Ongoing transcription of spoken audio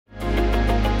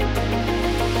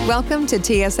Welcome to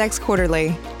TSX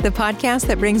Quarterly, the podcast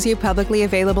that brings you publicly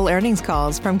available earnings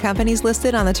calls from companies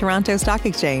listed on the Toronto Stock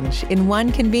Exchange in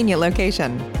one convenient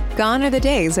location. Gone are the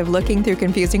days of looking through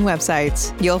confusing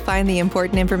websites. You'll find the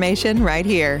important information right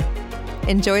here.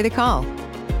 Enjoy the call.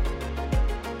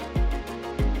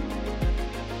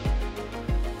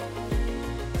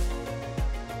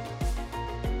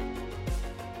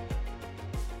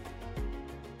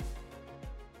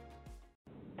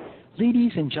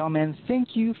 Ladies and gentlemen,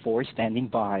 thank you for standing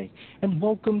by, and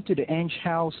welcome to the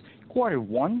Enghouse Quarter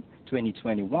 1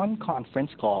 2021 conference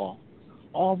call.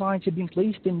 All lines have been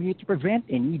placed in mute to prevent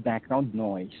any background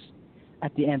noise.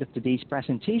 At the end of today's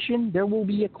presentation, there will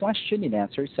be a question and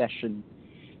answer session.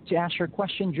 To ask your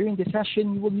question during the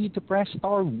session, you will need to press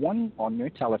star 1 on your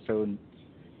telephone.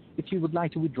 If you would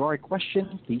like to withdraw a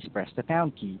question, please press the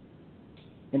pound key.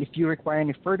 And if you require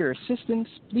any further assistance,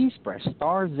 please press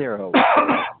star 0.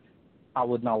 I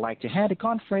would now like to hand the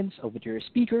conference over to your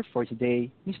speaker for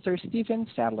today, Mr. Stephen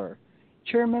Sadler,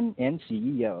 Chairman and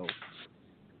CEO.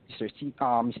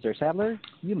 Mr. Sadler,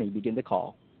 you may begin the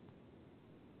call.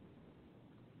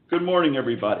 Good morning,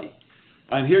 everybody.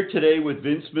 I'm here today with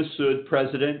Vince Mifsud,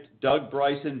 President, Doug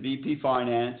Bryson, VP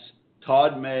Finance,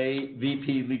 Todd May,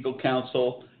 VP Legal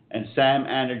Counsel, and Sam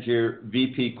Anninger,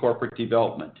 VP Corporate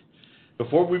Development.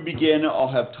 Before we begin, I'll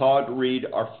have Todd read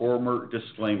our former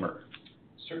disclaimer.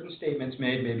 Certain statements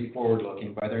made may be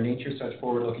forward-looking. By their nature, such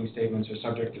forward-looking statements are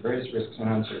subject to various risks and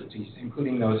uncertainties,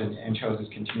 including those in Enghouse's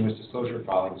continuous disclosure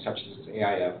filings, such as its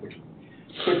AIF, which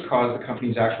could cause the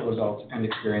company's actual results and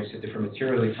experience to differ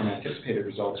materially from anticipated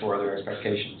results or other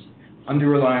expectations. Undue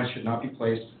reliance should not be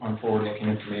placed on forward-looking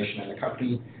information, and the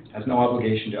company has no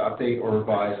obligation to update or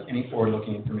revise any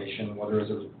forward-looking information, whether as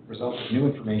a result of new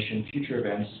information, future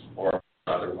events, or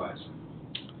otherwise.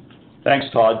 Thanks,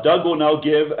 Todd. Doug will now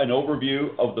give an overview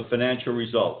of the financial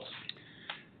results.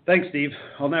 Thanks, Steve.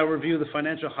 I'll now review the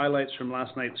financial highlights from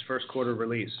last night's first quarter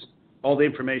release. All the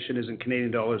information is in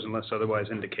Canadian dollars unless otherwise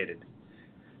indicated.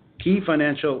 Key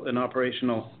financial and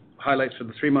operational highlights for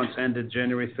the 3 months ended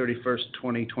January 31st,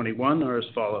 2021 are as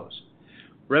follows.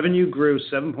 Revenue grew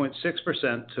 7.6%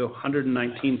 to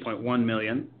 119.1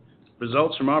 million.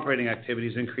 Results from operating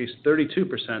activities increased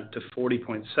 32% to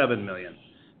 40.7 million.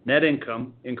 Net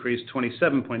income increased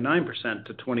 27.9%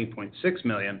 to 20.6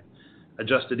 million.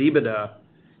 Adjusted EBITDA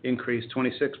increased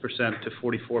 26% to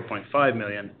 44.5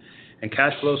 million. And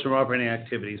cash flows from operating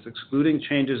activities, excluding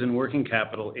changes in working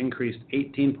capital, increased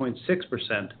 18.6%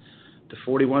 to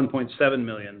 41.7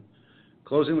 million,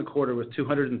 closing the quarter with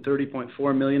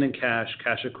 230.4 million in cash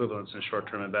equivalents, and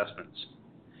short-term investments.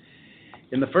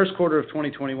 In the first quarter of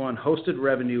 2021, hosted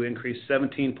revenue increased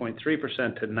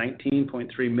 17.3% to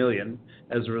 19.3 million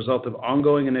as a result of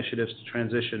ongoing initiatives to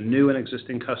transition new and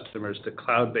existing customers to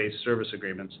cloud-based service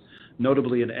agreements,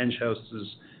 notably in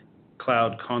Enghouse's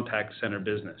cloud contact center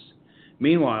business.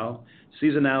 Meanwhile,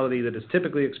 seasonality that is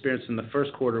typically experienced in the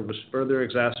first quarter was further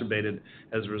exacerbated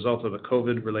as a result of the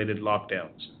COVID-related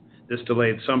lockdowns. This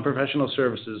delayed some professional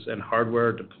services and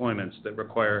hardware deployments that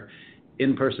require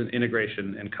in-person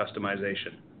integration and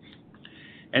customization.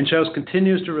 Enghouse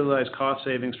continues to realize cost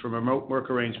savings from remote work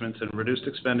arrangements and reduced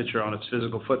expenditure on its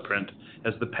physical footprint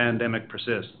as the pandemic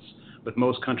persists, with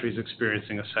most countries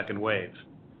experiencing a second wave.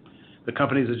 The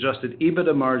company's adjusted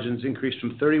EBITDA margins increased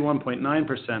from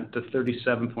 31.9% to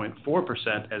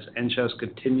 37.4% as Enghouse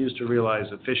continues to realize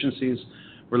efficiencies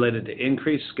related to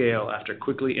increased scale after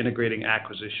quickly integrating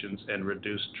acquisitions and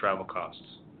reduced travel costs.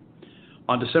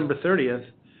 On December 30th,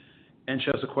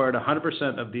 Enghouse acquired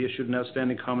 100% of the issued and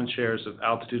outstanding common shares of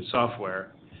Altitude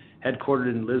Software. Headquartered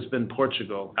in Lisbon,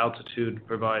 Portugal, Altitude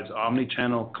provides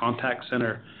omni-channel contact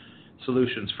center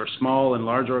solutions for small and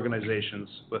large organizations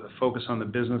with a focus on the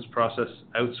business process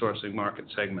outsourcing market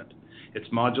segment. Its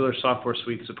modular software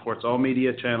suite supports all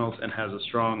media channels and has a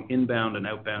strong inbound and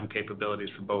outbound capabilities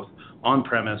for both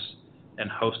on-premise and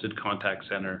hosted contact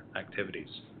center activities.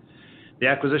 The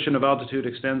acquisition of Altitude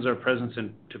extends our presence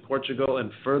into Portugal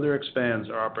and further expands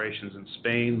our operations in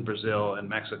Spain, Brazil, and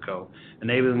Mexico,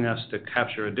 enabling us to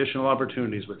capture additional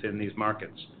opportunities within these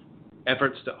markets.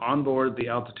 Efforts to onboard the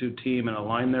Altitude team and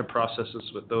align their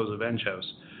processes with those of Enghouse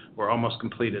were almost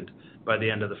completed by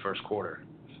the end of the first quarter.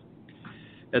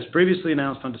 As previously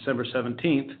announced on December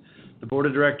 17th, the Board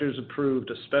of Directors approved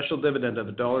a special dividend of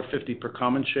 $1.50 per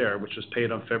common share, which was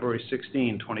paid on February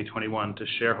 16, 2021 to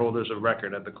shareholders of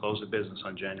record at the close of business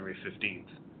on January 15th.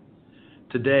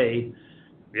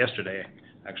 Yesterday,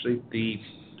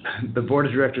 the Board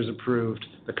of Directors approved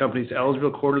the the company's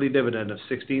eligible quarterly dividend of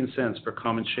 16 cents per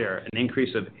common share, an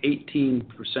increase of 18%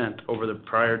 over the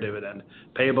prior dividend,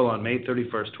 payable on May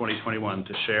 31st, 2021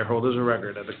 to shareholders of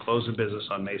record at the close of business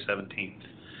on May 17th.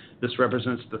 This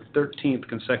represents the 13th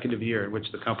consecutive year in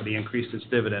which the company increased its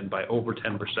dividend by over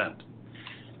 10%.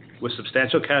 With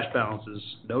substantial cash balances,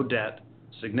 no debt,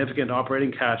 significant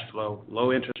operating cash flow,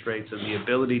 low interest rates, and the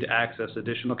ability to access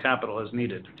additional capital as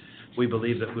needed, we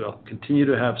believe that we'll continue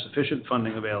to have sufficient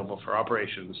funding available for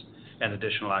operations and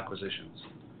additional acquisitions.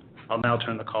 I'll now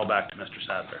turn the call back to Mr.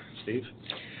 Sadler. Steve?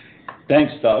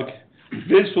 Thanks, Doug.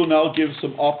 Vince will now give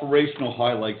some operational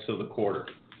highlights of the quarter.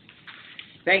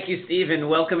 Thank you, Steve, and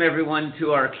welcome everyone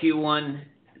to our Q1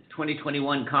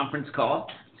 2021 conference call.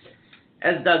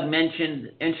 As Doug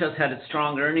mentioned, Enghouse had a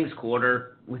strong earnings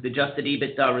quarter with adjusted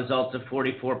EBITDA results of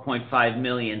 $44.5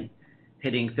 million,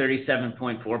 hitting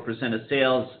 37.4% of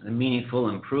sales, a meaningful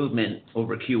improvement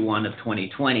over Q1 of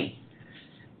 2020.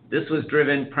 This was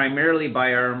driven primarily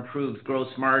by our improved gross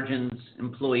margins,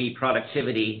 employee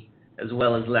productivity, as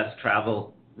well as less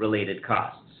travel-related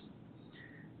costs.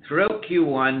 Throughout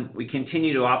Q1, we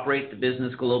continue to operate the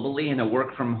business globally in a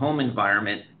work-from-home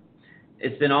environment.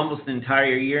 It's been almost an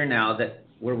entire year now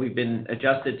where we've been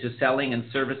adjusted to selling and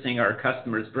servicing our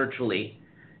customers virtually,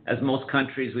 as most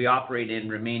countries we operate in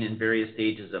remain in various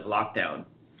stages of lockdown.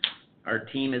 Our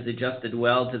team has adjusted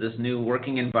well to this new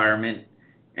working environment,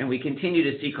 and we continue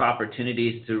to seek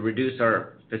opportunities to reduce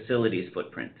our facilities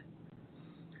footprint.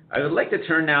 I would like to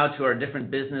turn now to our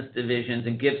different business divisions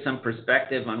and give some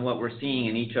perspective on what we're seeing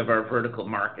in each of our vertical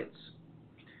markets.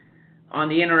 On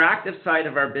the interactive side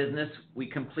of our business, we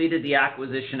completed the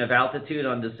acquisition of Altitude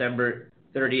on December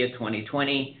 30th,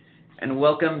 2020, and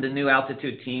welcomed the new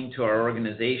Altitude team to our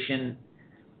organization.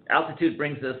 Altitude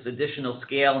brings us additional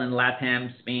scale in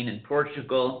LATAM, Spain, and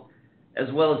Portugal, as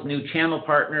well as new channel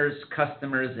partners,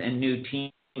 customers, and new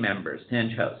team members to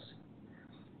Enghouse.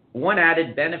 One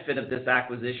added benefit of this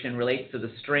acquisition relates to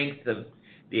the strength of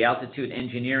the Altitude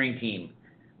engineering team.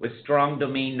 With strong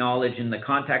domain knowledge in the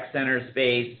contact center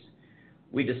space,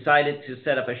 we decided to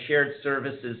set up a shared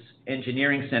services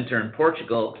engineering center in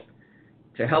Portugal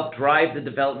to help drive the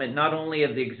development not only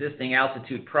of the existing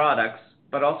Altitude products,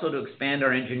 but also to expand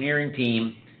our engineering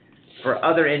team for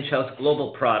other Enghouse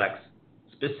global products,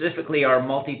 specifically our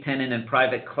multi-tenant and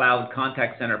private cloud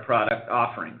contact center product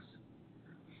offerings.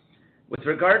 With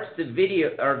regards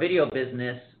to our video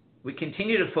business, we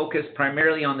continue to focus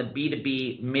primarily on the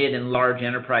B2B mid and large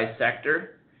enterprise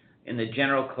sector in the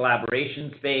general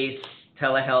collaboration space,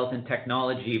 telehealth, and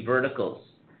technology verticals.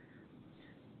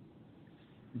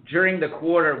 During the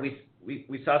quarter,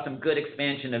 we saw some good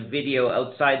expansion of video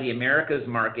outside the Americas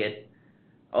market,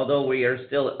 although we are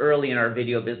still early in our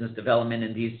video business development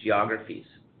in these geographies.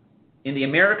 In the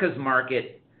Americas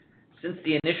market, since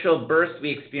the initial burst we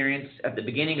experienced at the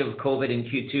beginning of COVID in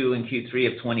Q2 and Q3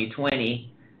 of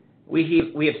 2020,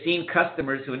 we have seen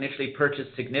customers who initially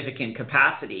purchased significant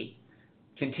capacity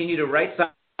continue to right-size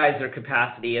their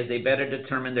capacity as they better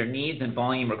determine their needs and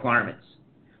volume requirements.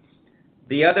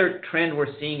 The other trend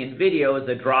we're seeing in video is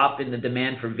a drop in the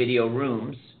demand for video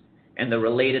rooms and the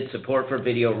related support for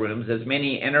video rooms, as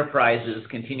many enterprises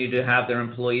continue to have their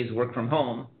employees work from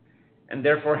home and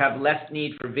therefore have less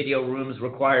need for video rooms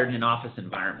required in office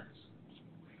environments.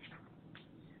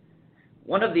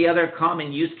 One of the other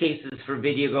common use cases for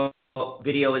video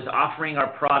is offering our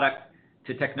product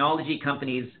to technology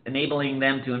companies, enabling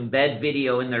them to embed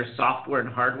video in their software and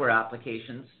hardware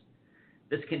applications.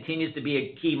 This continues to be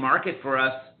a key market for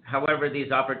us. However,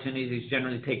 these opportunities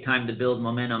generally take time to build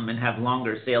momentum and have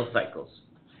longer sales cycles.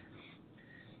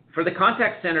 For the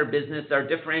contact center business, our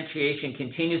differentiation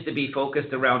continues to be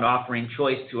focused around offering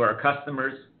choice to our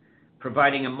customers,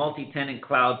 providing a multi-tenant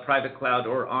cloud, private cloud,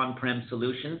 or on-prem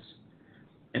solutions.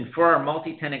 And for our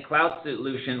multi-tenant cloud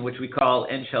solution, which we call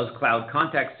Enghouse Cloud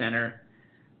Contact Center,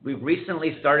 we've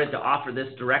recently started to offer this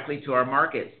directly to our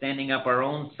market, standing up our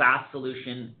own SaaS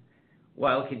solution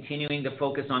while continuing to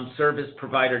focus on service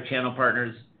provider channel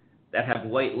partners that have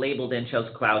white-labeled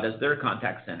Enghouse Cloud as their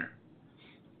contact center.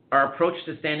 Our approach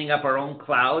to standing up our own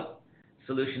cloud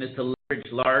solution is to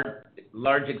leverage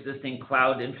large existing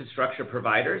cloud infrastructure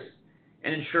providers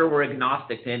and ensure we're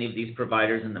agnostic to any of these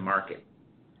providers in the market.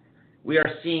 We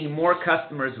are seeing more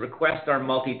customers request our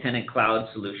multi-tenant cloud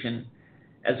solution,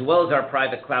 as well as our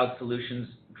private cloud solutions,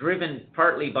 driven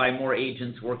partly by more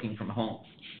agents working from home.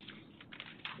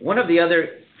 One of the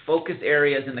other focus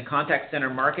areas in the contact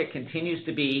center market continues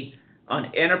to be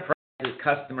on enterprise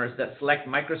customers that select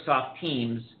Microsoft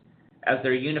Teams as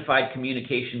their unified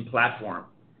communication platform.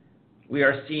 We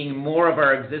are seeing more of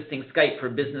our existing Skype for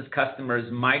Business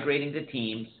customers migrating to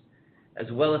Teams,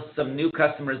 as well as some new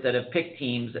customers that have picked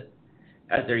Teams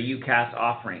as their UCaaS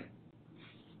offering.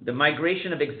 The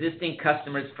migration of existing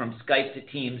customers from Skype to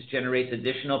Teams generates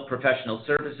additional professional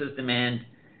services demand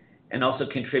and also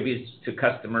contributes to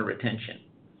customer retention.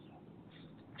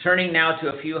 Turning now to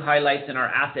a few highlights in our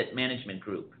asset management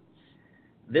group.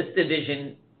 This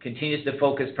division continues to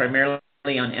focus primarily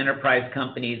on enterprise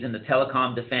companies in the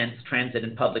telecom, defense, transit,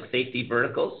 and public safety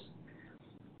verticals.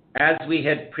 As we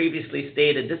had previously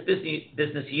stated, this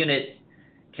business unit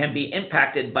can be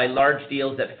impacted by large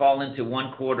deals that fall into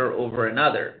one quarter over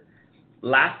another.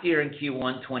 Last year in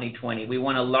Q1 2020, we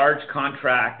won a large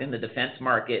contract in the defense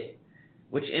market,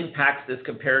 which impacts this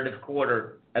comparative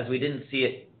quarter as we didn't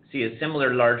see a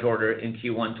similar large order in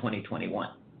Q1 2021.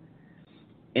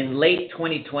 In late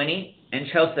 2020,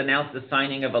 Enghouse announced the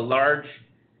signing of a large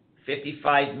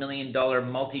 $55 million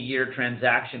multi-year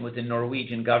transaction with the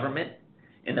Norwegian government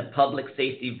in the public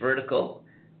safety vertical,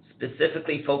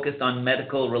 specifically focused on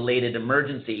medical-related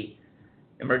emergencies.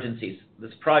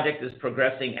 This project is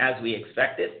progressing as we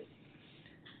expected.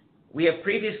 We have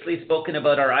previously spoken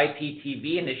about our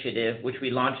IPTV initiative, which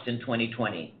we launched in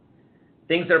 2020.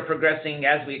 Things are progressing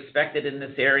as we expected in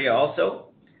this area also,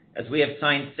 as we have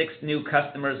signed 6 new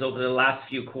customers over the last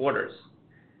few quarters.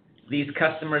 These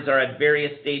customers are at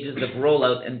various stages of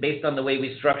rollout, and based on the way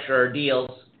we structure our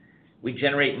deals, we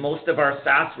generate most of our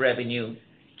SaaS revenue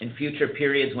in future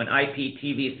periods when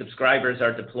IPTV subscribers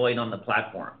are deployed on the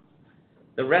platform.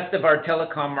 The rest of our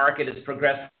telecom market is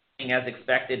progressing as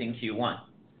expected in Q1.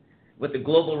 With the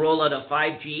global rollout of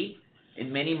 5G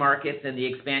in many markets and the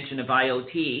expansion of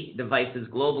IoT devices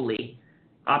globally,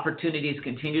 opportunities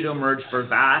continue to emerge for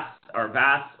our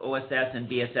VAS, OSS, and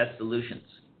BSS solutions.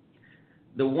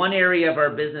 The one area of our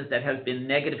business that has been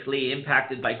negatively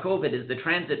impacted by COVID is the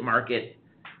transit market,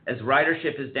 as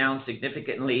ridership is down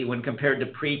significantly when compared to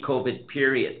pre-COVID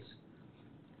periods.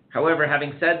 However,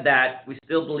 having said that, we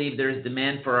still believe there is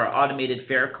demand for our automated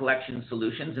fare collection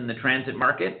solutions in the transit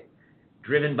market,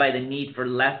 driven by the need for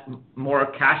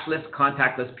more cashless,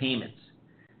 contactless payments.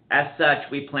 As such,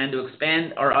 we plan to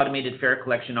expand our automated fare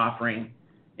collection offering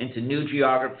into new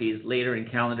geographies later in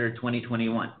calendar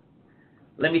 2021.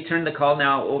 Let me turn the call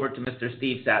now over to Mr.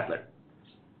 Steve Sadler.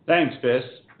 Thanks,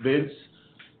 Vince.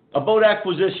 About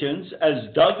acquisitions,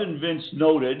 as Doug and Vince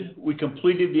noted, we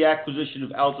completed the acquisition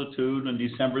of Altitude on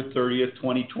December 30th,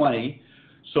 2020,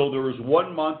 so there was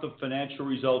 1 month of financial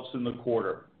results in the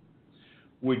quarter.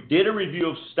 We did a review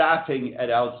of staffing at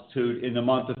Altitude in the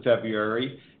month of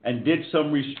February and did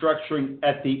some restructuring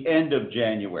at the end of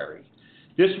January.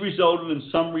 This resulted in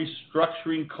some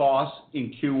restructuring costs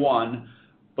in Q1,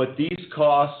 but these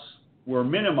costs were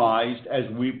minimized as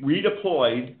we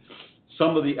redeployed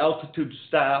some of the Altitude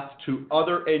staff to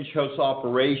other Enghouse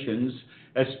operations,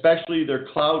 especially their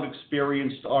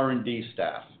cloud-experienced R&D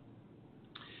staff.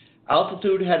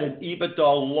 Altitude had an EBITDA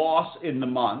loss in the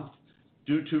month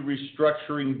due to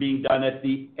restructuring being done at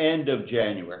the end of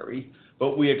January,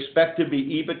 but we expect to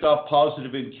be EBITDA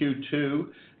positive in Q2,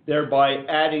 thereby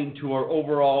adding to our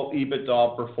overall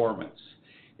EBITDA performance.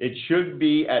 It should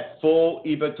be at full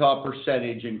EBITDA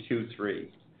percentage in Q3.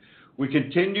 We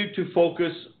continue to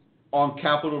focus on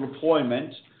capital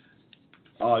deployment,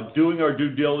 doing our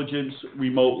due diligence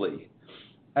remotely.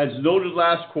 As noted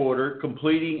last quarter,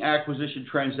 completing acquisition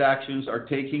transactions are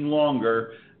taking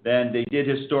longer than they did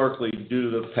historically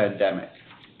due to the pandemic.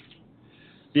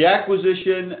 The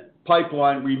acquisition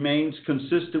pipeline remains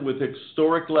consistent with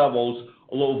historic levels,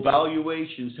 although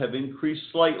valuations have increased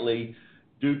slightly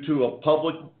due to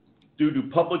public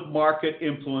market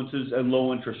influences and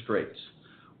low interest rates.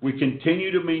 We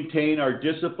continue to maintain our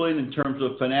discipline in terms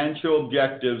of financial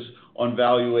objectives on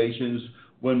valuations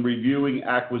when reviewing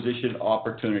acquisition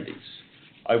opportunities.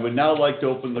 I would now like to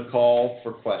open the call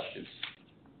for questions.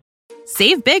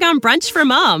 Save big on brunch for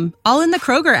mom, all in the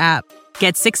Kroger app.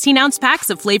 Get 16-ounce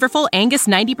packs of flavorful Angus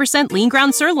 90% lean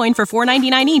ground sirloin for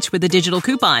 $4.99 each with a digital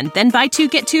coupon. Then buy 2,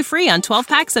 get 2 free on 12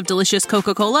 packs of delicious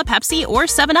Coca-Cola, Pepsi, or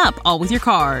 7-Up, all with your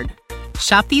card.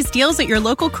 Shop these deals at your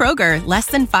local Kroger, less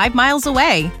than 5 miles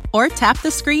away. Or tap the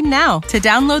screen now to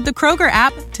download the Kroger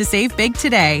app to save big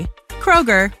today.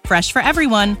 Kroger, fresh for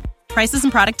everyone. Prices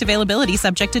and product availability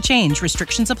subject to change.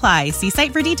 Restrictions apply. See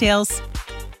site for details.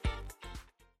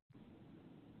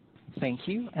 Thank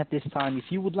you. At this time, if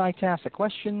you would like to ask a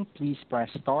question, please press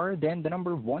star, then the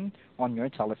number 1 on your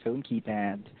telephone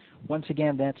keypad. Once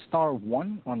again, that's star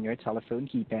 1 on your telephone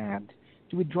keypad.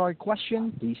 To withdraw your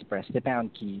question, please press the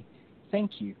pound key.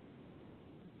 Thank you.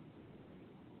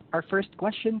 Our first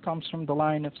question comes from the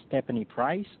line of Stephanie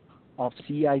Price of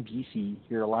CIBC.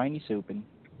 Your line is open.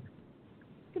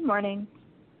 Good morning.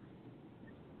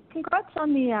 congrats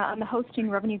on the hosting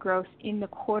revenue growth in the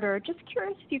quarter. Just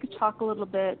curious if you could talk a little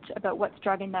bit about what's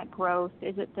driving that growth.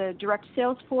 Is it the direct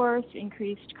sales force,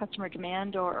 increased customer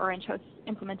demand, or Enghouse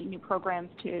implementing new programs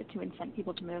to incent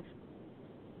people to move?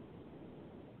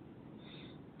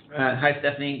 Hi,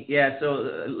 Stephanie. Yeah,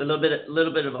 so a little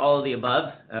bit of all of the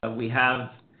above. We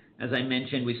have, as I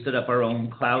mentioned, we stood up our own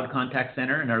cloud contact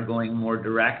center and are going more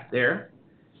direct there.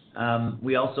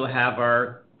 We also have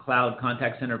our cloud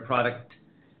contact center product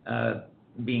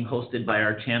being hosted by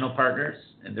our channel partners,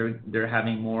 and they're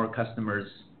having more customers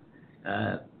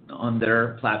on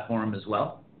their platform as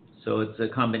well. So it's a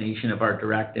combination of our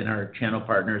direct and our channel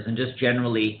partners, and just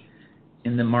generally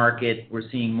in the market, we're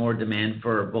seeing more demand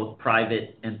for both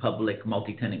private and public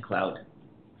multi-tenant cloud.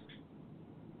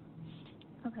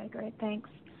 Okay, great, thanks.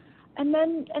 And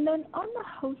then on the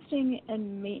hosting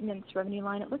and maintenance revenue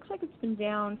line, it looks like it's been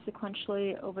down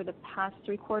sequentially over the past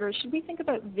 3 quarters. Should we think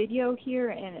about video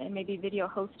here and maybe video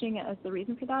hosting as the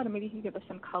reason for that, or maybe you can give us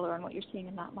some color on what you're seeing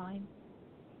in that line?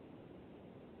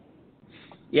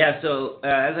 Yeah, so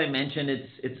as I mentioned,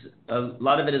 it's a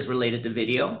lot of it is related to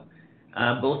video.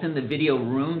 Both in the video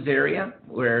rooms area,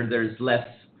 where there's less,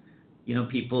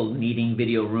 people needing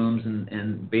video rooms,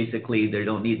 and basically they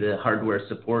don't need the hardware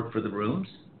support for the rooms.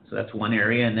 So that's one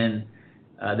area. And then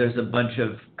there's a bunch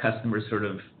of customers sort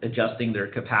of adjusting their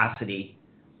capacity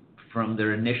from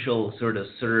their initial sort of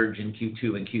surge in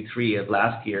Q2 and Q3 of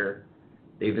last year.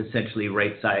 They've essentially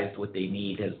right-sized what they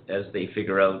need as they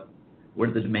figure out where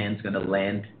the demand's going to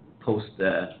land post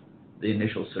the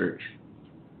initial surge.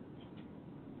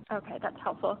 Okay, that's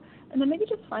helpful. And then maybe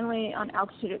just finally on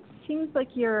Altitude, it seems like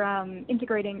you're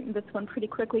integrating this one pretty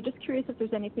quickly. Just curious if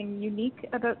there's anything unique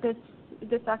about this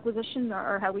acquisition,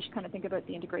 or how we should kind of think about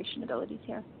the integration abilities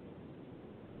here.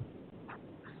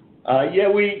 Yeah,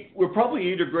 we're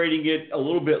probably integrating it a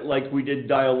little bit like we did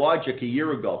Dialogic a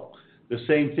year ago. The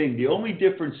same thing. The only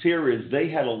difference here is they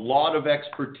had a lot of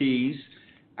expertise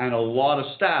and a lot of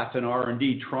staff in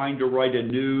R&D trying to write a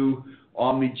new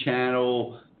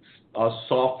omni-channel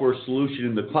software solution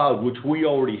in the cloud, which we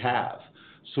already have.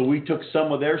 So we took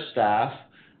some of their staff,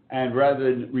 and rather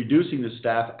than reducing the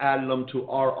staff, added them to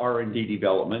our R&D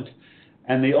development.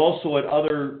 And they also had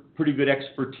other pretty good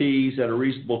expertise at a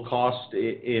reasonable cost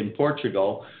in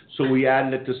Portugal, so we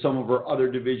added it to some of our other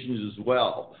divisions as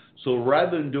well. So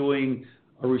rather than doing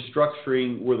a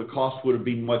restructuring where the cost would have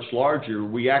been much larger,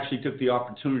 we actually took the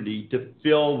opportunity to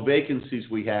fill vacancies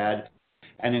we had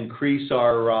and increase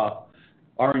our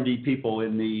R&D people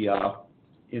in the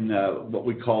what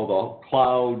we call the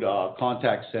cloud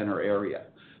contact center area.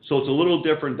 So it's a little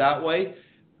different that way.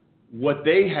 What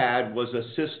they had was a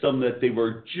system that they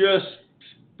were just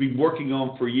been working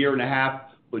on for a year and a half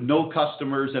with no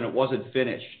customers, and it wasn't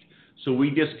finished. So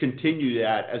we discontinued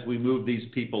that as we moved these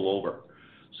people over.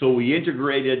 So we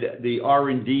integrated the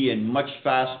R&D in much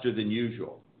faster than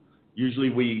usual. Usually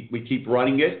we keep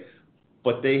running it,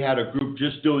 but they had a group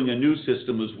just doing a new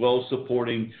system as well,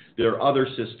 supporting their other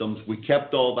systems. We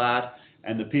kept all that,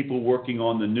 and the people working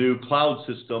on the new cloud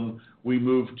system, we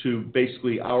moved to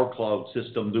basically our cloud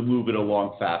system to move it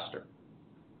along faster.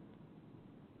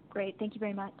 Great. Thank you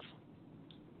very much.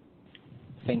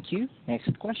 Thank you.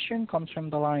 Next question comes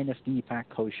from the line of Deepak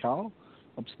Kaushal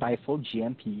of Stifel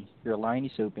GMP. Your line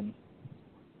is open.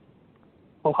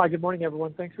 Oh, hi. Good morning,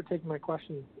 everyone. Thanks for taking my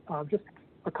questions. Just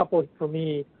a couple for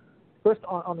me. First,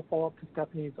 on the follow-up to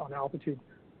Stephanie's on Altitude,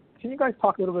 can you guys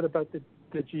talk a little bit about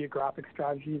the geographic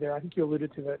strategy there? I think you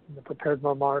alluded to that in the prepared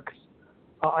remarks.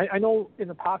 I know in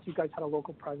the past you guys had a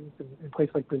local presence in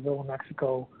places like Brazil and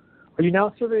Mexico. Are you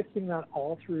now servicing that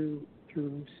all through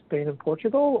Spain and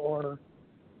Portugal, or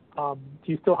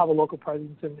do you still have a local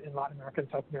presence in Latin America and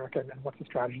South America, and what's the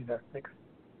strategy there? Thanks.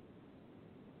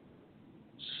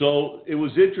 So it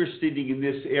was interesting in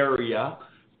this area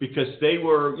because they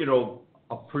were,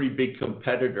 a pretty big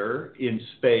competitor in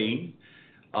Spain.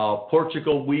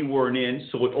 Portugal, we weren't in,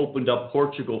 so it opened up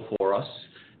Portugal for us.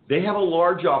 They have a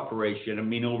large operation,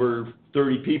 over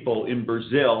 30 people. In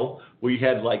Brazil, we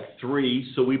had like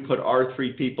 3, so we put our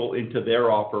 3 people into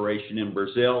their operation in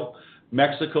Brazil.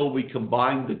 Mexico, we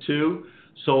combined the 2.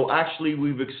 So actually,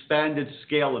 we've expanded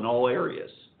scale in all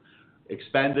areas.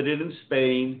 Expanded it in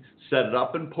Spain, set it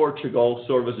up in Portugal,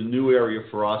 sort of as a new area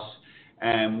for us,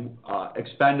 and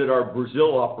expanded our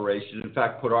Brazil operation. In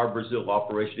fact, put our Brazil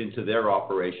operation into their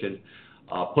operation.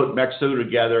 Put Mexico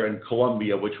together, and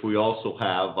Colombia, which we also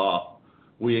have,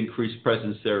 we increased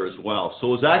presence there as well. So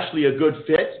it was actually a good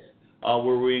fit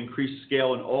where we increased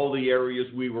scale in all the areas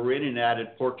we were in and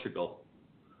added Portugal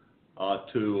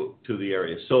to the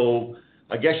area. So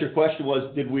I guess your question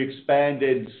was, did we expand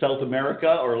in South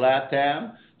America or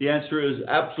LATAM? The answer is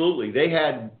absolutely.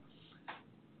 I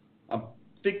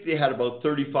think they had about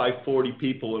 35, 40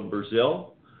 people in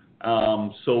Brazil.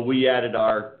 So we added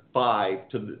our 5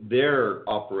 to their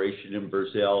operation in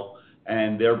Brazil,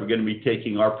 and they're going to be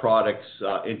taking our products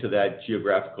into that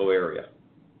geographical area.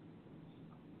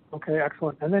 Okay,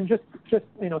 excellent. And then just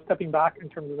stepping back in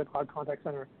terms of the Cloud Contact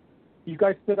Center, you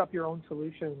guys stood up your own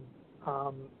solution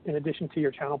in addition to your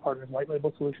channel partners, white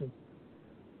label solutions.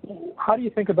 How do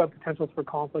you think about potentials for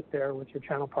conflict there with your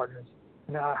channel partners?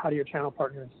 And how do your channel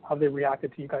partners, how have they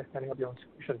reacted to you guys standing up your own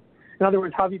solution? In other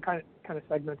words, how have you kind of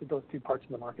segmented those two parts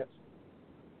of the market?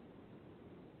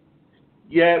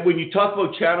 Yeah, when you talk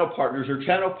about channel partners, or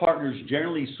channel partners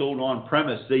generally sold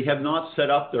on-premise, they have not set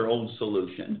up their own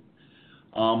solution.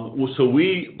 So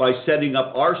we, by setting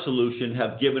up our solution,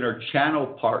 have given our channel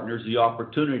partners the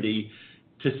opportunity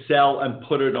to sell and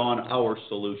put it on our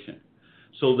solution.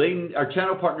 So our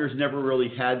channel partners never really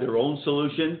had their own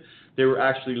solution. They were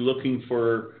actually looking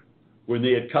for, when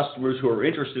they had customers who were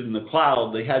interested in the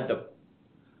cloud, they had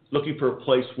looking for a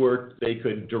place where they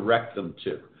could direct them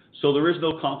to. So there is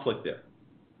no conflict there.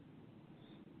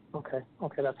 Okay,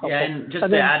 that's helpful. Yeah, and just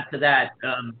to add to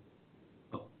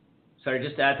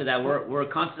that, we're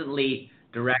constantly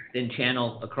direct and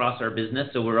channel across our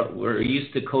business, so we're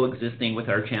used to coexisting with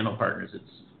our channel partners.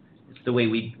 It's the way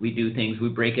we do things. We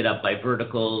break it up by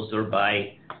verticals or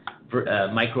by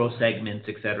micro segments,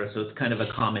 et cetera. So it's kind of a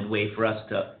common way for us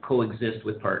to coexist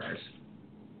with partners.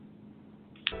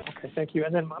 Okay, thank you.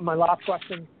 And then my last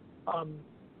question,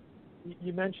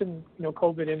 you mentioned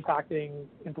COVID impacting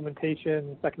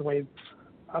implementation, second wave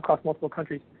across multiple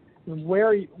countries.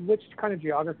 Which kind of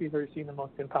geographies are you seeing the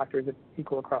most impact, or is it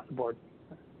equal across the board?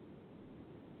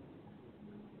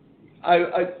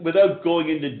 Without going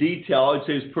into detail, I'd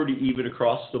say it's pretty even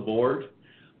across the board.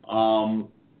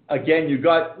 Again, you've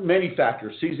got many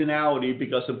factors. Seasonality,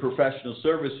 because of professional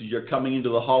services, you're coming into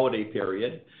the holiday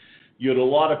period. You had a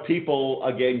lot of people,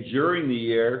 again, during the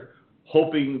year,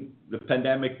 hoping the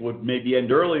pandemic would maybe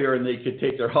end earlier and they could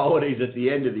take their holidays at the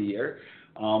end of the year.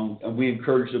 And we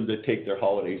encourage them to take their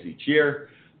holidays each year.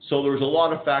 So there was a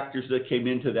lot of factors that came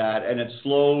into that, and it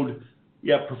slowed,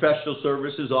 professional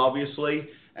services, obviously,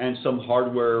 and some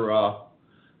hardware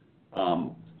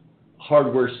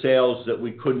sales that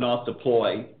we could not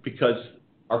deploy because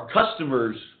our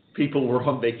customers, people were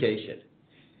on vacation.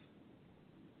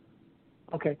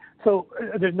 Okay, so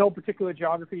there's no particular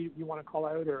geography you want to call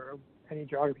out, or any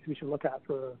geographies we should look at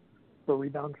for a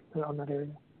rebound on that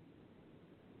area?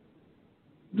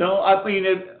 No, I mean,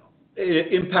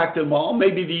 it impacted them all.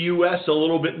 Maybe the U.S. a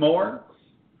little bit more,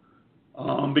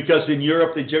 because in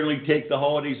Europe they generally take the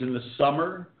holidays in the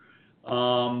summer,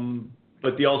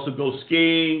 but they also go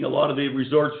skiing. A lot of the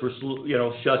resorts were,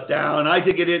 shut down. I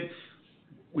think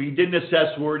we didn't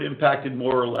assess where it impacted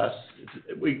more or less.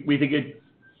 We think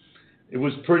it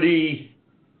was pretty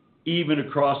even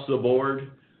across the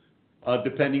board,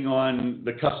 depending on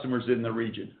the customers in the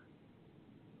region.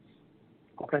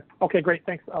 Okay, great.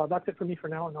 Thanks. That's it for me for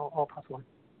now, and I'll pass one.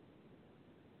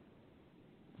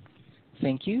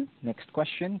 Thank you. Next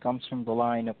question comes from the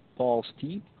line of Paul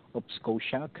Steep of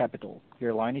Scotia Capital.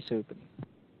 Your line is open.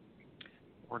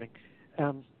 Morning.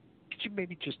 Could you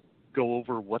maybe just go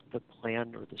over what the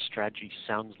plan or the strategy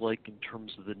sounds like in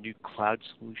terms of the new cloud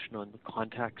solution on the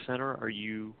contact center? Are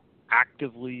you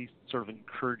actively sort of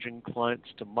encouraging clients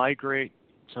to migrate?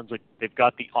 It sounds like they've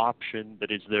got the option,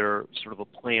 but is there sort of a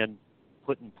plan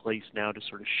put in place now to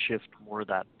sort of shift more of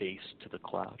that base to the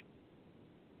cloud?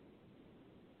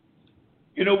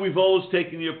 We've always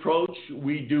taken the approach,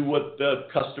 we do what the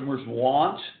customers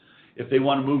want. If they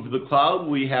want to move to the cloud,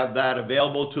 we have that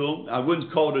available to them. I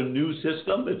wouldn't call it a new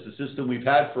system. It's a system we've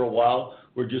had for a while.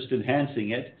 We're just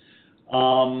enhancing it.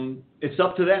 It's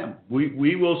up to them.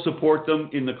 We will support them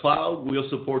in the cloud. We'll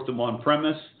support them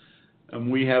on-premise,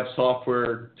 and we have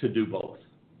software to do both.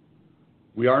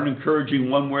 We aren't encouraging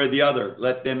one way or the other.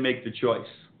 Let them make the choice.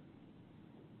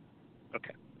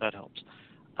 Okay, that helps.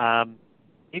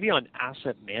 Maybe on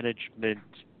asset management,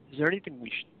 is there anything we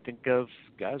should think of,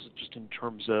 guys, just in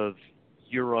terms of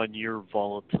year-on-year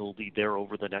volatility there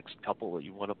over the next couple that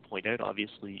you want to point out?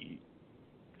 Obviously,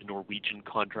 the Norwegian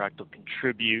contract will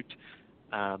contribute.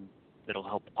 That'll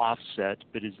help offset.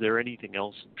 But is there anything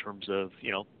else in terms of,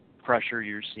 pressure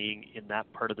you're seeing in that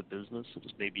part of the business that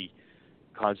has maybe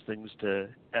caused things to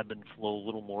ebb and flow a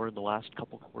little more in the last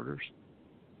couple quarters?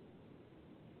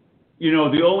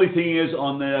 The only thing is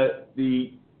on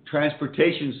the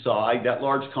transportation side, that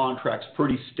large contract's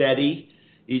pretty steady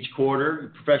each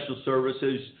quarter. Professional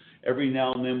services, every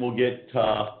now and then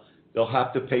they'll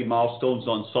have to pay milestones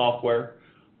on software.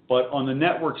 But on the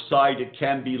network side, it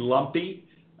can be lumpy.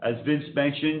 As Vince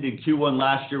mentioned, in Q1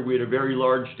 last year, we had a very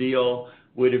large deal.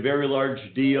 We had a very large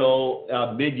deal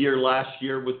mid-year last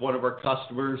year with one of our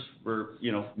customers for,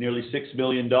 nearly $6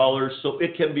 million. So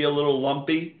it can be a little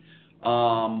lumpy.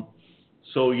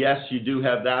 So yes, you do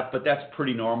have that, but that's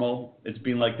pretty normal. It's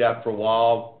been like that for a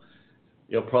while.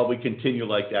 It'll probably continue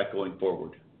like that going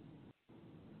forward.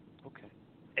 Okay.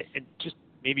 And just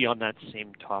maybe on that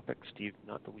same topic, Steve,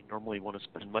 not that we normally want to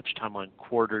spend much time on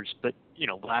quarters, but,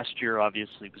 last year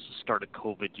obviously was the start of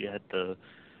COVID. You had the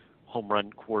home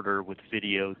run quarter with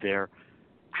video there.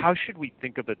 How should we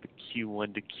think about the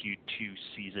Q1 to Q2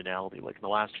 seasonality? Like in the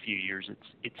last few years,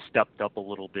 it's stepped up a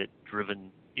little bit,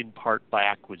 driven in part by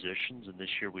acquisitions, and this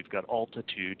year we've got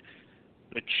Altitude.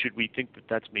 But should we think that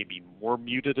that's maybe more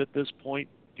muted at this point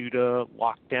due to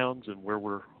lockdowns and where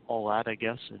we're all at, I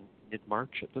guess, in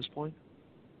mid-March at this point?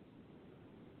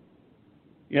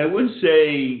 Yeah, I wouldn't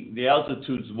say the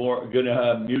Altitude's going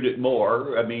to mute it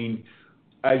more. I mean,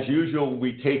 as usual,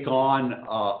 we take on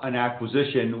an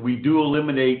acquisition. We do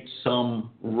eliminate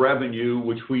some revenue,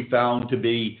 which we found to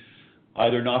be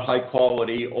either not high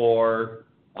quality or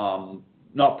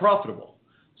not profitable.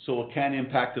 So it can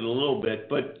impact it a little bit.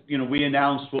 But, we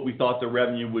announced what we thought the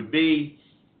revenue would be.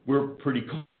 We're pretty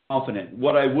confident.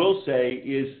 What I will say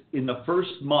is in the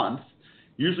first month,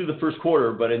 usually the first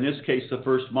quarter, but in this case, the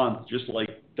first month, just like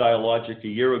Dialogic a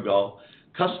year ago,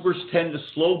 customers tend to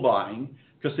slow buying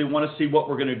because they want to see what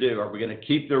we're going to do. Are we going to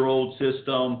keep their old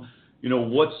system?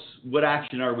 What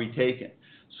action are we taking?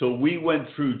 So we went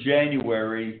through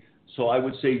January. So I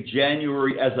would say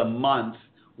January as a month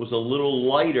was a little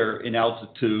lighter in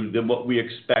Altitude than what we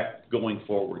expect going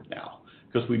forward now,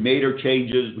 because we made our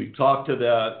changes. We've talked to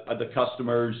the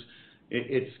customers.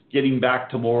 It's getting back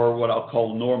to more what I'll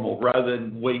call normal rather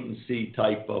than wait and see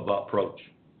type of approach.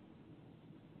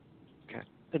 Okay.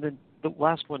 And then the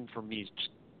last one for me is just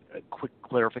a quick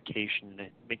clarification.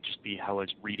 It may just be how I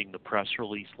was reading the press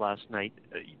release last night.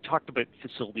 You talked about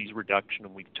facilities reduction,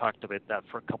 and we've talked about that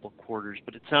for a couple of quarters,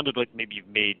 but it sounded like maybe you've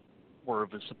made more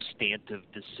of a substantive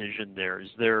decision there. Is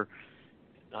there,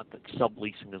 not that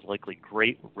subleasing is likely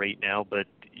great right now, but,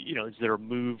 is there a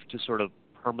move to sort of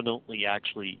permanently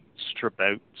actually strip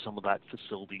out some of that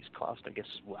facilities cost? I guess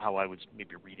is how I was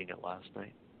maybe reading it last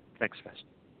night. Thanks,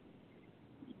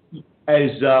 guys.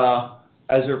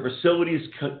 As our facilities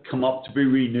come up to be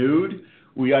renewed,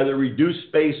 we either reduce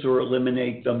space or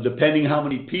eliminate them, depending how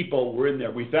many people were in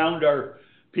there. We found our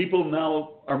people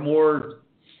now are more,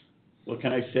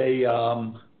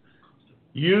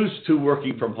 used to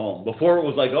working from home. Before it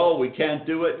was like, oh, we can't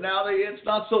do it. Now it's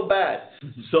not so bad.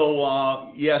 Mm-hmm.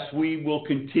 So, yes, we will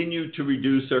continue to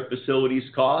reduce our facilities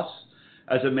costs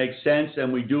as it makes sense,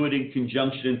 and we do it in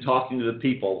conjunction in talking to the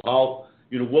people.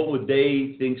 What would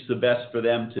they think's the best for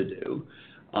them to do?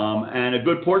 And a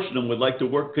good portion of them would like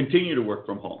to continue to work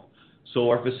from home. So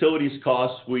our facilities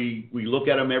costs, we look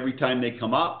at them every time they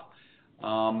come up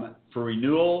for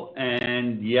renewal,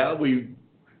 and yeah,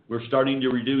 we're starting to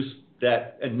reduce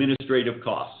that administrative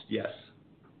cost, yes.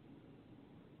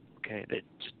 Okay,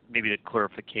 just maybe a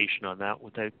clarification on that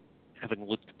without having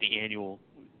looked at the annual.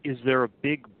 Is there a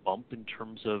big bump in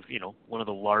terms of, one of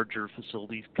the larger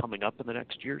facilities coming up in the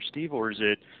next year, Steve, or is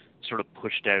it sort of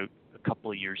pushed out a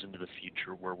couple of years into the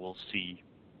future where we'll see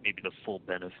maybe the full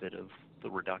benefit of the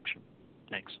reduction?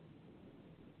 Thanks.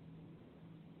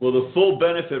 Well, the full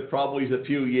benefit probably is a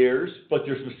few years, but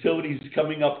there's facilities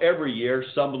coming up every year,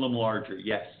 some of them larger,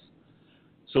 yes.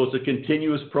 So it's a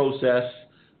continuous process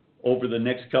over the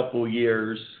next couple of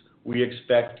years. We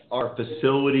expect our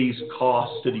facilities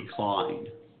costs to decline.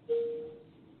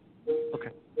 Okay,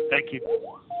 thank you.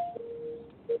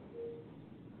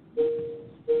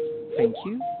 Thank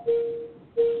you.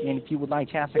 And if you would like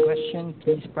to ask a question,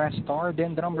 please press star,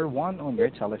 then the number 1 on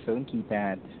your telephone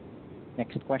keypad.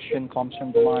 Next question comes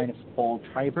from the line of Paul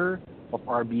Treiber of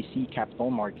RBC Capital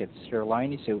Markets. Your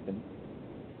line is open.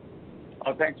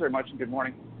 Thanks very much, and good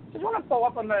morning. Just want to follow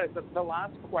up on the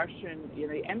last question.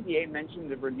 The MD&A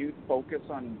mentioned the renewed focus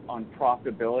on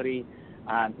profitability.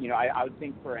 I would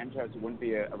think for Enghouse it wouldn't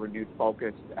be a renewed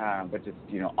focus, but just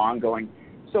ongoing.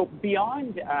 So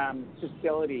beyond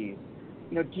facilities,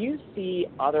 do you see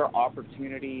other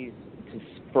opportunities to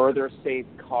further save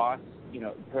costs?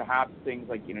 Perhaps things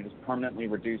like just permanently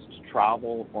reduced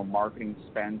travel or marketing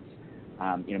expense.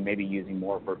 Maybe using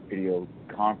more for video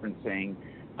conferencing.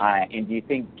 And do you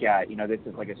think this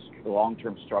is like a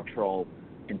long-term structural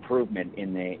improvement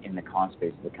in the cost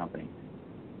base of the company?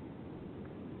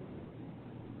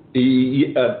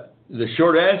 The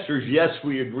short answer is yes,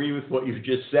 we agree with what you've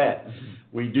just said. Mm-hmm.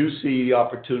 We do see the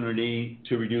opportunity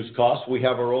to reduce costs. We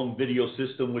have our own video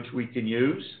system which we can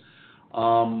use.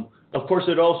 Of course,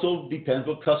 it also depends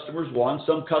what customers want.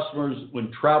 Some customers,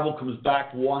 when travel comes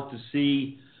back, want to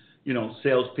see,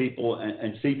 salespeople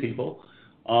and see people.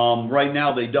 Right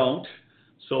now, they don't.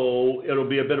 So it'll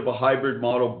be a bit of a hybrid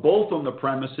model, both on the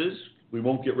premises. We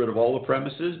won't get rid of all the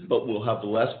premises, but we'll have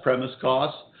less premise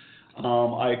costs.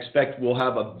 I expect we'll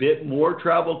have a bit more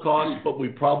travel costs, but we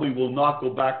probably will not go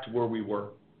back to where we were.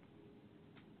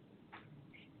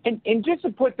 And just to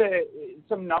put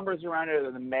some numbers around it,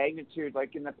 or the magnitude,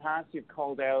 like in the past you've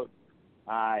called out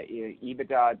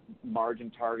EBITDA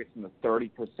margin targets in the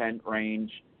 30%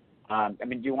 range.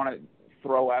 Do you want to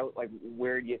throw out, like,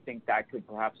 where do you think that could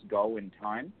perhaps go in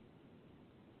time?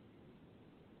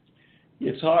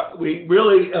 It's hard. We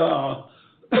really, a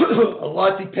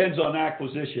lot depends on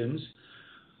acquisitions,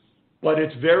 but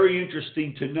it's very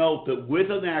interesting to note that with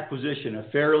an acquisition, a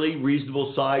fairly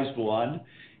reasonable sized one,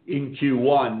 in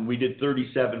Q1, we did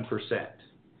 37%.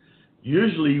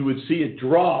 Usually you would see a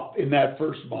drop in that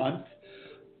first month.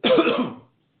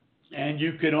 And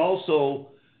you can also,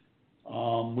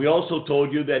 we also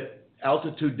told you that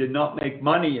Altitude did not make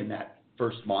money in that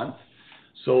first month.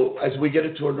 So as we get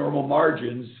into our normal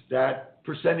margins, that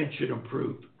percentage should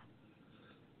improve.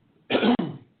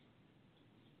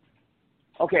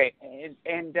 Okay,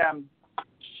 and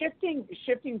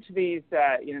shifting to these,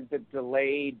 the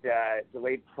delayed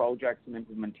projects and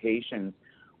implementations.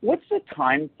 What's the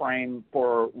time frame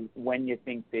for when you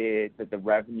think that the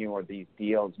revenue or these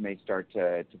deals may start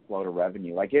to flow to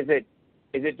revenue? Like, is it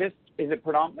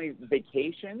predominantly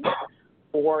vacations,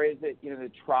 or is it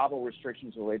the travel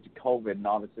restrictions related to COVID? And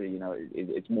obviously,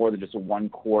 it's more than just a 1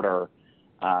 quarter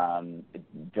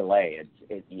delay.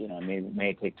 It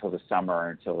may take till the summer or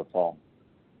until the fall.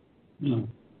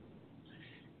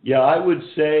 Yeah, I would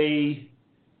say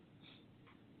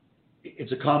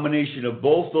it's a combination of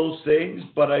both those things,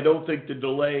 but I don't think the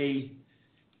delay,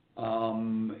 I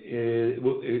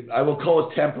will call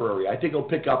it temporary. I think it'll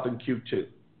pick up in Q2.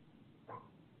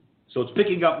 So it's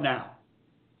picking up now.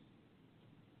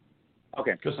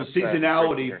 Okay. Because the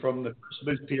seasonality from the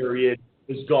Christmas period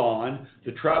is gone.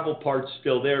 The travel part's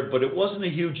still there, but it wasn't a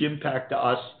huge impact to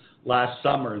us last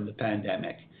summer in the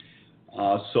pandemic.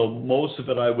 So most of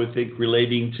it, I would think,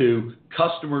 relating to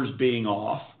customers being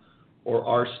off or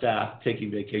our staff taking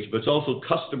vacation, but it's also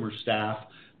customer staff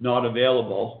not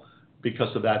available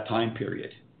because of that time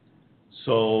period.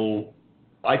 So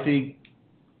I think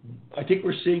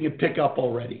we're seeing it pick up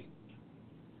already.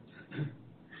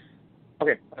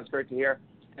 Okay, that's great to hear.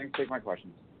 Thanks for taking my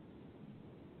questions.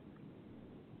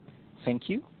 Thank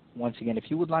you. Once again, if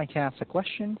you would like to ask a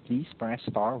question, please press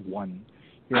star 1.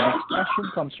 Your next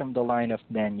question comes from the line of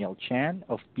Daniel Chan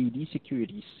of TD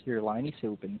Securities. Your line is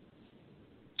open.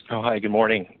 Oh, hi, good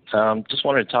morning. Just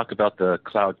wanted to talk about the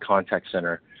cloud contact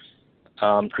center.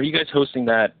 Are you guys hosting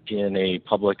that in a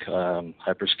public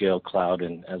hyperscale cloud,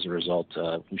 and as a result,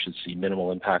 we should see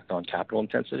minimal impact on capital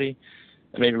intensity?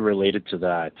 And maybe related to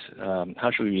that,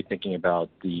 how should we be thinking about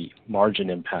the margin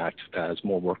impact as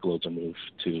more workloads are moved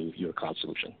to your cloud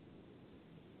solution?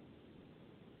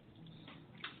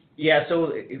 Yeah, so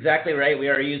exactly right. We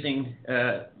are using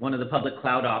one of the public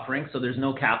cloud offerings, so there's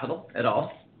no capital at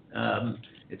all.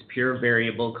 It's pure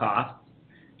variable cost.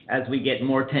 As we get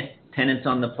more tenants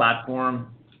on the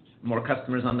platform, more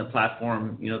customers on the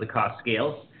platform, the cost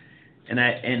scales.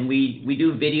 And we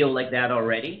do video like that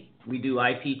already. We do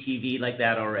IPTV like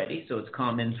that already, so it's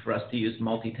common for us to use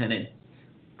multi-tenant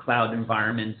cloud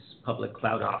environments, public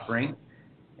cloud offering,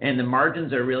 and the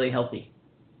margins are really healthy.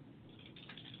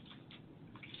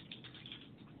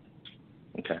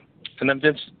 Okay. And then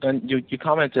Vince, you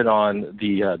commented on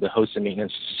the host and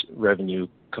maintenance revenue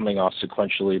coming off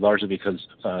sequentially, largely because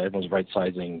everyone's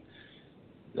right-sizing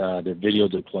their video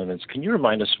deployments. Can you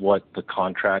remind us what the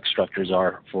contract structures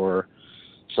are for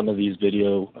some of these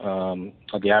video,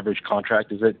 the average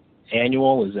contract? Is it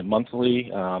annual? Is it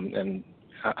monthly? And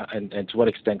to what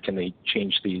extent can they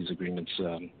change these agreements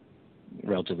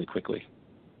relatively quickly?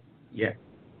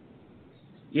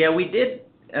 Yeah, we did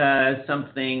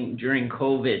something during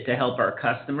COVID to help our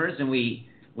customers, and we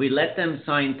let them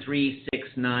sign 3, 6,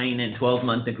 9, and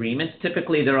 12-month agreements.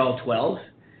 Typically, they're all 12,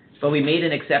 but we made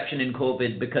an exception in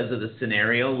COVID because of the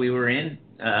scenario we were in.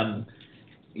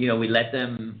 We let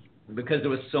them, because there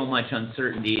was so much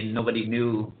uncertainty and nobody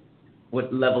knew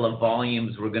what level of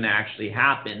volumes were going to actually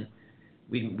happen,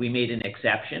 we made an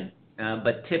exception.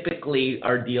 But typically,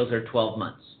 our deals are 12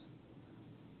 months.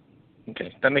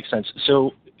 Okay, that makes sense.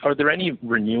 So are there any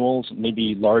renewals,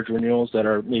 maybe large renewals, that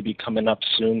are maybe coming up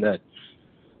soon that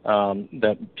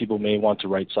people may want to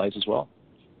right-size as well?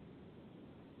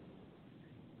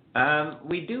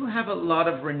 We do have a lot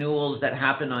of renewals that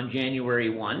happen on January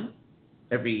 1.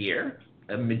 every year,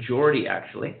 a majority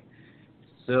actually.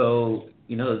 So,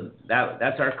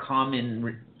 that's our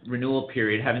common renewal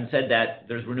period. Having said that,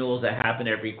 there's renewals that happen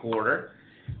every quarter.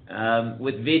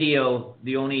 With video,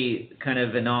 the only kind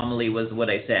of anomaly was what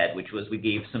I said, which was we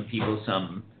gave some people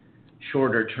some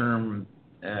shorter term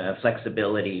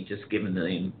flexibility, just given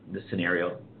the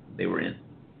scenario they were in.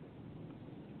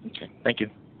 Okay, thank you.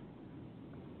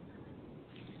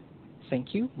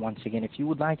 Thank you. Once again, if you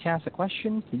would like to ask a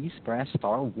question, please press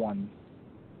star 1.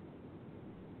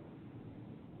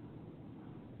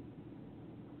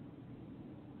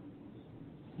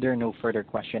 There are no further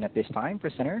questions at this time.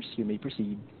 Presenters, you may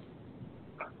proceed.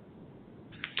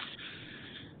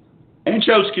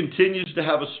 Enghouse continues to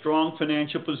have a strong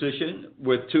financial position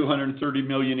with $230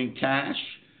 million in cash,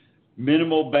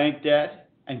 minimal bank debt,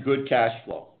 and good cash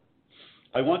flow.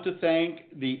 I want to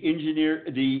thank the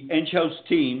Enghouse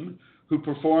team who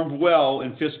performed well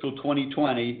in fiscal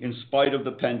 2020 in spite of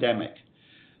the pandemic.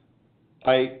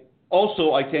 I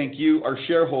thank you, our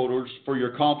shareholders, for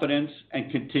your confidence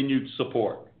and continued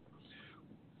support.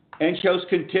 Enghouse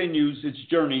continues its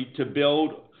journey to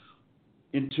build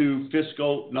into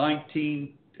fiscal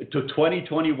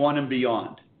 2021 and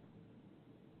beyond.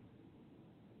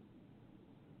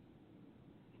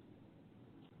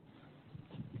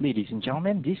 Ladies and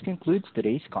gentlemen, this concludes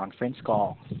today's conference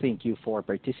call. Thank you for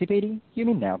participating. You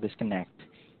may now disconnect.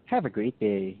 Have a great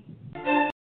day.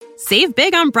 Save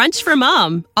big on brunch for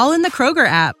mom, all in the Kroger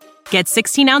app. Get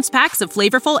 16-ounce packs of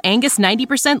flavorful Angus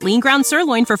 90% lean ground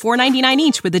sirloin for $4.99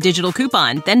 each with a digital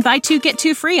coupon. Then buy 2, get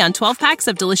 2 free on 12 packs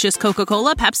of delicious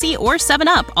Coca-Cola, Pepsi, or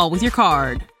 7-Up, all with your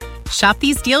card. Shop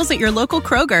these deals at your local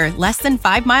Kroger, less than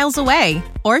 5 miles away.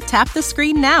 Or tap the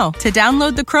screen now to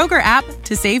download the Kroger app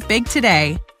to save big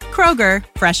today. Kroger,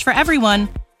 fresh for everyone.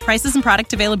 Prices and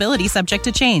product availability subject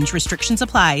to change. Restrictions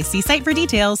apply. See site for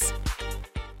details.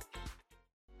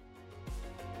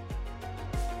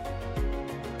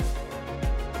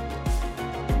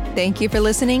 Thank you for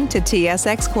listening to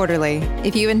TSX Quarterly.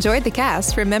 If you enjoyed the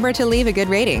cast, remember to leave a good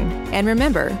rating. And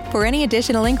remember, for any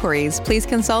additional inquiries, please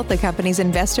consult the company's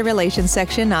investor relations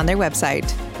section on their website.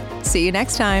 See you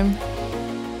next time.